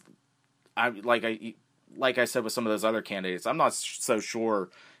 Because like I said with some of those other candidates, I'm not so sure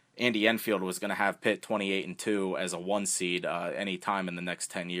Andy Enfield was going to have Pitt 28-2 as a 1 seed any time in the next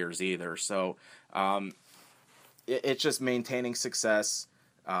 10 years either. So it's just maintaining success,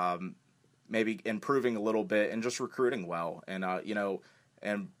 maybe improving a little bit, and just recruiting well, and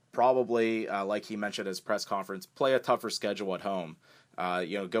and probably like he mentioned at his press conference, play a tougher schedule at home.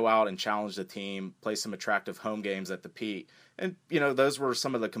 Go out and challenge the team, play some attractive home games at the Pete. And, those were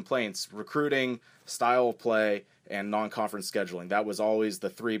some of the complaints: recruiting, style of play, and non-conference scheduling. That was always the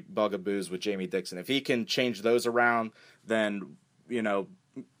 3 bugaboos with Jamie Dixon. If he can change those around, then, then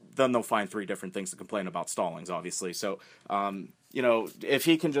they'll find 3 different things to complain about Stallings, obviously. So, if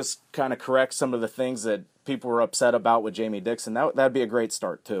he can just kind of correct some of the things that people were upset about with Jamie Dixon, that'd be a great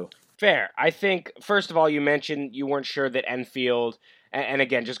start, too. Fair. I think, first of all, you mentioned you weren't sure that Enfield, and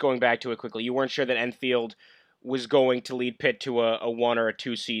again, just going back to it quickly, you weren't sure that Enfield was going to lead Pitt to a 1 or a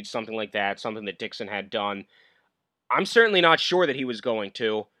 2 seed, something like that, something that Dixon had done. I'm certainly not sure that he was going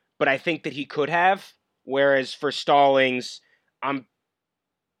to, but I think that he could have, whereas for Stallings, I'm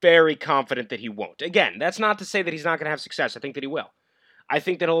very confident that he won't. Again, that's not to say that he's not going to have success. I think that he will. I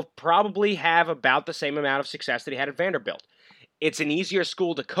think that he'll probably have about the same amount of success that he had at Vanderbilt. It's an easier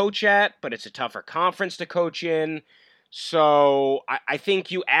school to coach at, but it's a tougher conference to coach in. So I think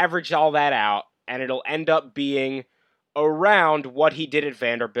you average all that out, and it'll end up being around what he did at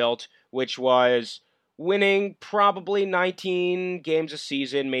Vanderbilt, which was winning probably 19 games a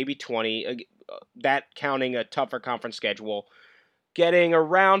season, maybe 20, that counting a tougher conference schedule, getting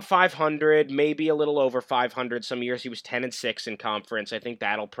around 500, maybe a little over 500. Some years he was 10-6 in conference. I think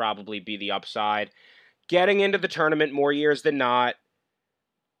that'll probably be the upside. Getting into the tournament more years than not.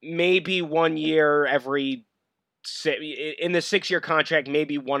 Maybe 1 year every in the 6-year contract,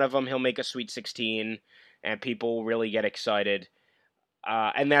 maybe one of them he'll make a Sweet 16 and people will really get excited.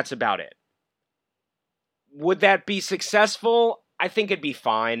 And that's about it. Would that be successful? I think it'd be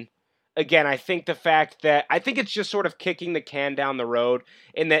fine. Again, I think it's just sort of kicking the can down the road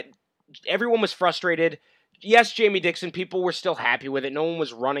in that everyone was frustrated. Yes, Jamie Dixon, people were still happy with it. No one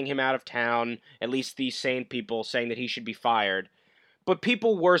was running him out of town, at least these sane people saying that he should be fired. But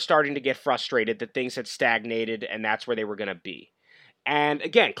people were starting to get frustrated that things had stagnated and that's where they were going to be. And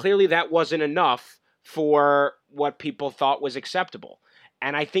again, clearly that wasn't enough for what people thought was acceptable.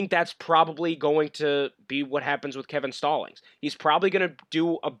 And I think that's probably going to be what happens with Kevin Stallings. He's probably going to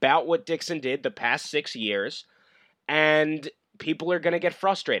do about what Dixon did the past 6 years, and people are going to get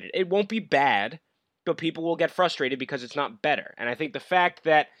frustrated. It won't be bad, but people will get frustrated because it's not better. And I think the fact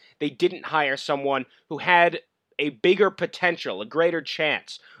that they didn't hire someone who had a bigger potential, a greater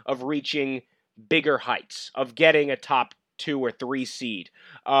chance of reaching bigger heights, of getting a top 2 or 3 seed,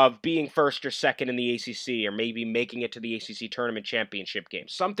 of being first or second in the ACC, or maybe making it to the ACC tournament championship game.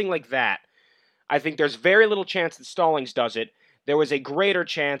 Something like that. I think there's very little chance that Stallings does it. There was a greater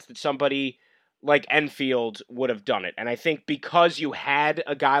chance that somebody like Enfield would have done it. And I think because you had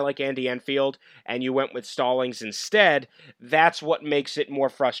a guy like Andy Enfield and you went with Stallings instead, that's what makes it more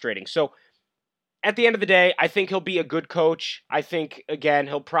frustrating. So at the end of the day, I think he'll be a good coach. I think, again,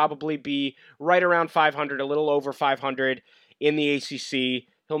 he'll probably be right around 500, a little over 500 in the ACC.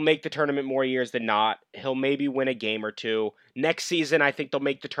 He'll make the tournament more years than not. He'll maybe win a game or two. Next season, I think they'll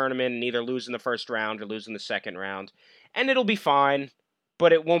make the tournament and either lose in the first round or lose in the second round. And it'll be fine,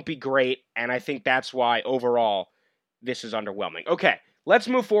 but it won't be great. And I think that's why, overall, this is underwhelming. Okay, let's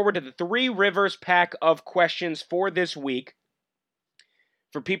move forward to the Three Rivers pack of questions for this week.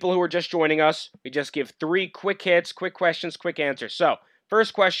 For people who are just joining us, we just give 3 quick hits, quick questions, quick answers. So,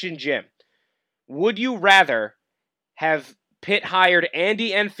 first question, Jim. Would you rather have Pitt hired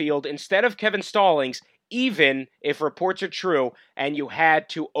Andy Enfield instead of Kevin Stallings, even if reports are true and you had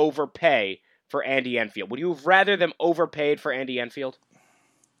to overpay for Andy Enfield? Would you have rather them overpaid for Andy Enfield?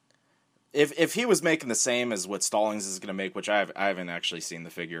 If he was making the same as what Stallings is going to make, which I haven't actually seen the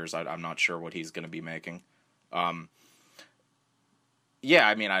figures, I'm not sure what he's going to be making. Yeah,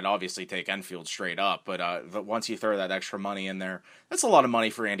 I mean, I'd obviously take Enfield straight up, but once you throw that extra money in there, that's a lot of money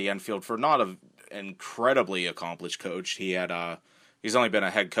for Andy Enfield for not an incredibly accomplished coach. He's only been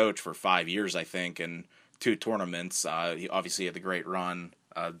a head coach for 5 years, I think, and 2 tournaments. He obviously had the great run,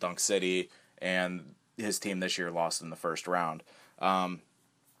 Dunk City, and his team this year lost in the first round. That's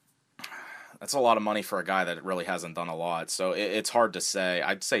a lot of money for a guy that really hasn't done a lot, so it's hard to say.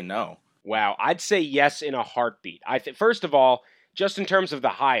 I'd say no. Wow, I'd say yes in a heartbeat. First of all, just in terms of the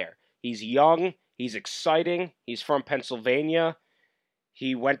hire, he's young, he's exciting, he's from Pennsylvania,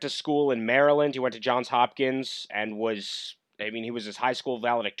 he went to school in Maryland, he went to Johns Hopkins, and he was his high school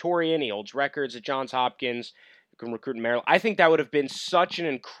valedictorian, he holds records at Johns Hopkins, you can recruit in Maryland. I think that would have been such an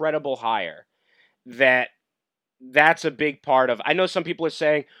incredible hire that's a big part of. I know some people are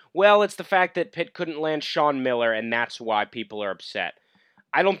saying, well, it's the fact that Pitt couldn't land Sean Miller, and that's why people are upset.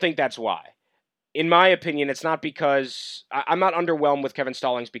 I don't think that's why. In my opinion, it's not because I'm not underwhelmed with Kevin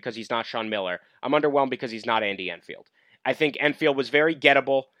Stallings because he's not Sean Miller. I'm underwhelmed because he's not Andy Enfield. I think Enfield was very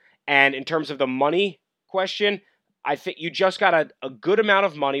gettable. And in terms of the money question, I think you just got a good amount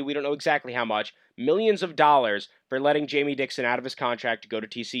of money. We don't know exactly how much. Millions of dollars for letting Jamie Dixon out of his contract to go to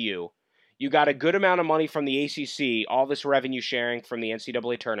TCU. You got a good amount of money from the ACC, all this revenue sharing from the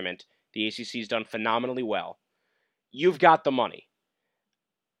NCAA tournament. The ACC's done phenomenally well. You've got the money.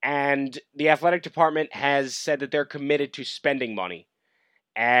 And the athletic department has said that they're committed to spending money.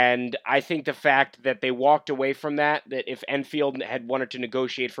 And I think the fact that they walked away from that if Enfield had wanted to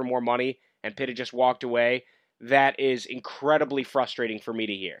negotiate for more money and Pitt had just walked away, that is incredibly frustrating for me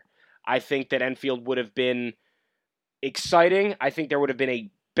to hear. I think that Enfield would have been exciting. I think there would have been a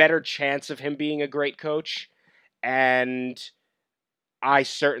better chance of him being a great coach. And I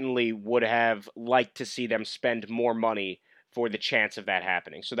certainly would have liked to see them spend more money for the chance of that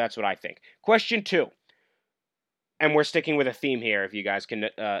happening. So that's what I think. Question 2. And we're sticking with a theme here, if you guys can,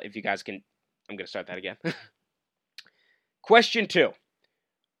 I'm going to start that again. Question 2.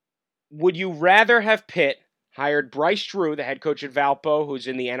 Would you rather have Pitt hired Bryce Drew, the head coach at Valpo, who's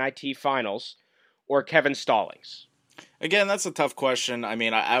in the NIT finals, or Kevin Stallings? Again, that's a tough question. I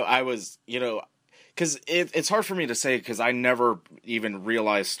mean, I was, Because it's hard for me to say because I never even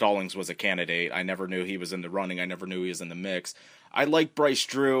realized Stallings was a candidate. I never knew he was in the running. I never knew he was in the mix. I like Bryce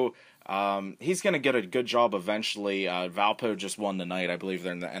Drew. He's going to get a good job eventually. Valpo just won tonight. I believe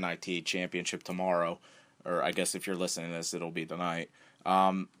they're in the NIT championship tomorrow. Or I guess if you're listening to this, it'll be tonight.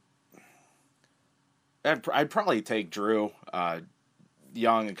 I'd probably take Drew.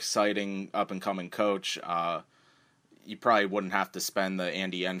 Young, exciting, up-and-coming coach. You probably wouldn't have to spend the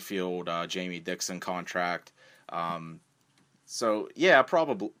Andy Enfield, Jamie Dixon contract. So, yeah,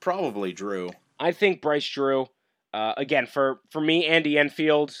 probably Drew. I think Bryce Drew. Again, for me, Andy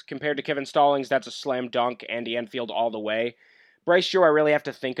Enfield compared to Kevin Stallings, that's a slam dunk. Andy Enfield all the way. Bryce Drew, I really have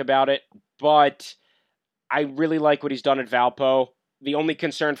to think about it, but I really like what he's done at Valpo. The only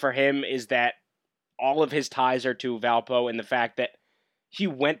concern for him is that all of his ties are to Valpo and the fact that he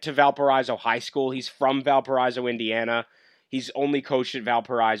went to Valparaiso High School. He's from Valparaiso, Indiana. He's only coached at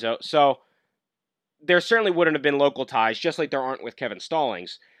Valparaiso. So there certainly wouldn't have been local ties, just like there aren't with Kevin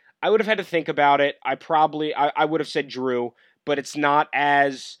Stallings. I would have had to think about it. I would have said Drew, but it's not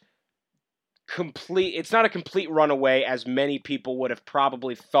as complete. It's not a complete runaway as many people would have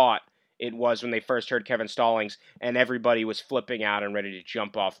probably thought it was when they first heard Kevin Stallings and everybody was flipping out and ready to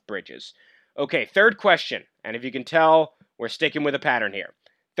jump off bridges. Okay, third question. And if you can tell, we're sticking with a pattern here.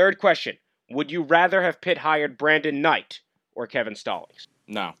 Third question. Would you rather have Pitt hired Brandon Knight or Kevin Stallings?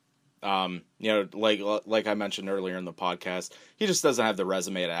 No. Like I mentioned earlier in the podcast, he just doesn't have the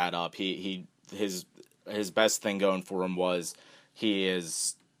resume to add up. His best thing going for him was he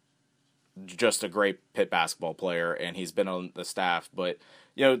is just a great Pitt basketball player, and he's been on the staff. But,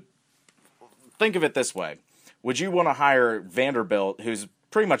 think of it this way. Would you want to hire Vanderbilt, who's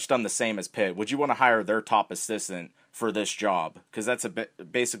pretty much done the same as Pitt? Would you want to hire their top assistant for this job? Because that's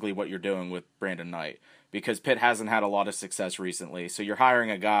basically what you're doing with Brandon Knight. Because Pitt hasn't had a lot of success recently. So you're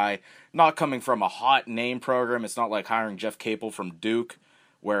hiring a guy not coming from a hot name program. It's not like hiring Jeff Capel from Duke,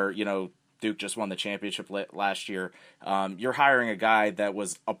 where, Duke just won the championship last year. You're hiring a guy that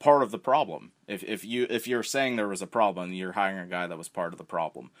was a part of the problem. If you're saying there was a problem, you're hiring a guy that was part of the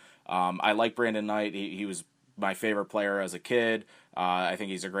problem. I like Brandon Knight. He was my favorite player as a kid. I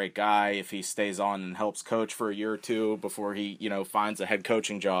think he's a great guy. If he stays on and helps coach for a year or two before he, finds a head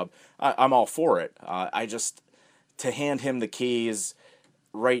coaching job, I'm all for it. To hand him the keys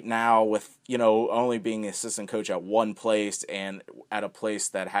right now with, only being assistant coach at one place and at a place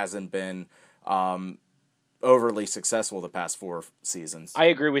that hasn't been overly successful the past 4 seasons. I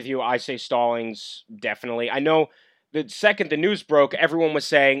agree with you. I say Stallings, definitely. I know the second the news broke, everyone was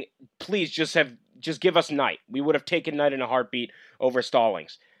saying, please just give us Knight. We would have taken Knight in a heartbeat over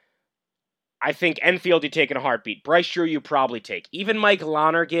Stallings. I think Enfield you take in a heartbeat. Bryce Drew you probably take. Even Mike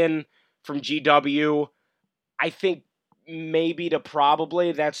Lonergan from GW, I think maybe to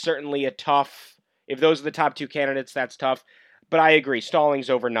probably. That's certainly a tough. If those are the top 2 candidates, that's tough. But I agree. Stallings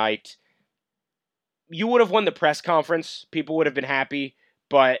over Knight. You would have won the press conference. People would have been happy.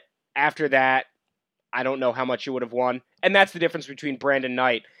 But after that, I don't know how much you would have won. And that's the difference between Brandon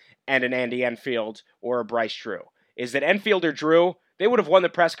Knight and an Andy Enfield or a Bryce Drew, is that Enfield or Drew, they would have won the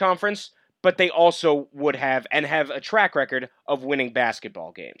press conference, but they also would have and have a track record of winning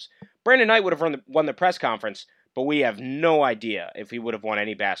basketball games. Brandon Knight would have won the press conference, but we have no idea if he would have won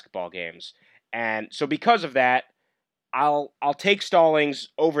any basketball games. And so because of that, I'll take Stallings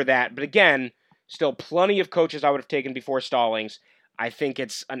over that. But again, still plenty of coaches I would have taken before Stallings. I think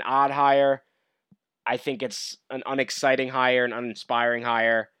it's an odd hire. I think it's an unexciting hire, an uninspiring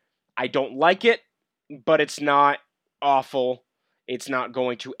hire. I don't like it, but it's not awful. It's not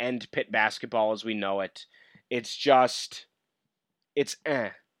going to end Pitt basketball as we know it. It's just, it's eh.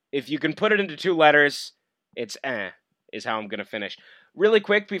 If you can put it into 2 letters, it's eh, is how I'm going to finish. Really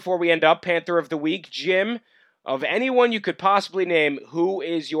quick before we end up, Panther of the Week. Jim, of anyone you could possibly name, who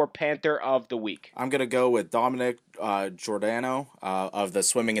is your Panther of the Week? I'm going to go with Dominic Giordano of the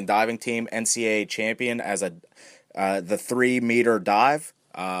swimming and diving team, NCAA champion as the 3-meter dive.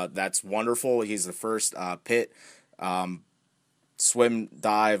 That's wonderful. He's the first Pitt swim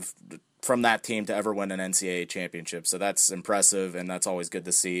dive from that team to ever win an NCAA championship. So that's impressive, and that's always good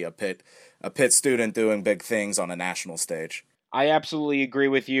to see a Pitt student doing big things on a national stage. I absolutely agree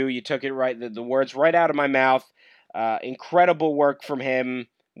with you. You took it right, the words right out of my mouth. Incredible work from him,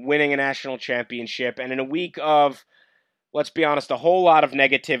 winning a national championship. And in a week of, let's be honest, a whole lot of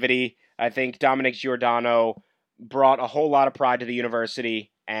negativity, I think Dominic Giordano brought a whole lot of pride to the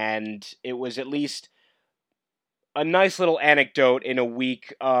university. And it was at least a nice little anecdote in a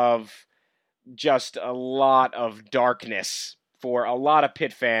week of just a lot of darkness for a lot of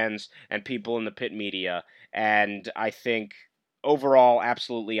Pitt fans and people in the Pitt media. And I think overall,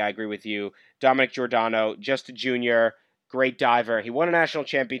 absolutely, I agree with you. Dominic Giordano, just a junior, great diver. He won a national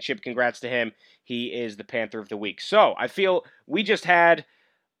championship. Congrats to him. He is the Panther of the Week. So I feel we just had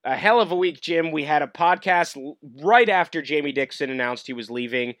a hell of a week, Jim. We had a podcast right after Jamie Dixon announced he was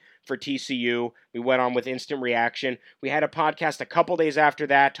leaving for TCU. We went on with Instant Reaction. We had a podcast a couple days after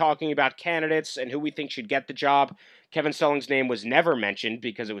that talking about candidates and who we think should get the job. Kevin Stallings' name was never mentioned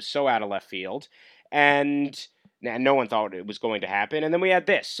because it was so out of left field. And no one thought it was going to happen. And then we had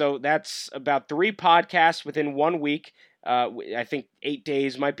this. So that's about 3 podcasts within 1 week. I think 8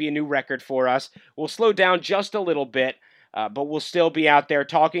 days might be a new record for us. We'll slow down just a little bit. But we'll still be out there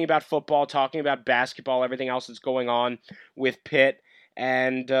talking about football, talking about basketball, everything else that's going on with Pitt.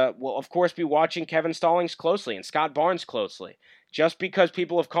 And we'll, of course, be watching Kevin Stallings closely and Scott Barnes closely. Just because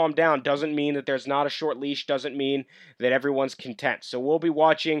people have calmed down doesn't mean that there's not a short leash, doesn't mean that everyone's content. So we'll be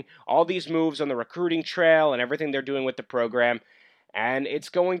watching all these moves on the recruiting trail and everything they're doing with the program. And it's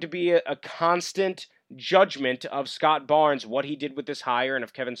going to be a constant judgment of Scott Barnes, what he did with this hire, and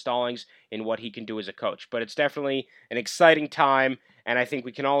of Kevin Stallings and what he can do as a coach. But it's definitely an exciting time, and I think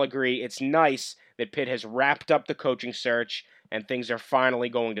we can all agree it's nice that Pitt has wrapped up the coaching search and things are finally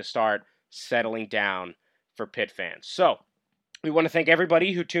going to start settling down for Pitt fans. So we want to thank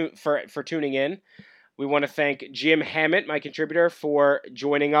everybody for tuning in. We want to thank Jim Hammett, my contributor, for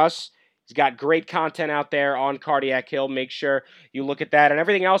joining us. He's got great content out there on Cardiac Hill. Make sure you look at that and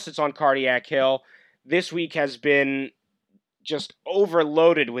everything else that's on Cardiac Hill. This week has been just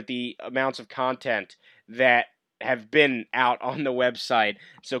overloaded with the amounts of content that have been out on the website.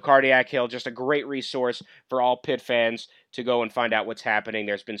 So Cardiac Hill, just a great resource for all Pitt fans to go and find out what's happening.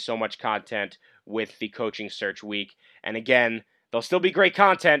 There's been so much content with the coaching search week. And again, there'll still be great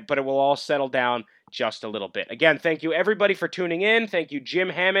content, but it will all settle down just a little bit. Again, thank you everybody for tuning in. Thank you, Jim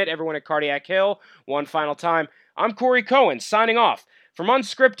Hammett, everyone at Cardiac Hill. One final time, I'm Corey Cohen, signing off from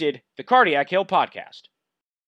Unscripted, the Cardiac Hill Podcast.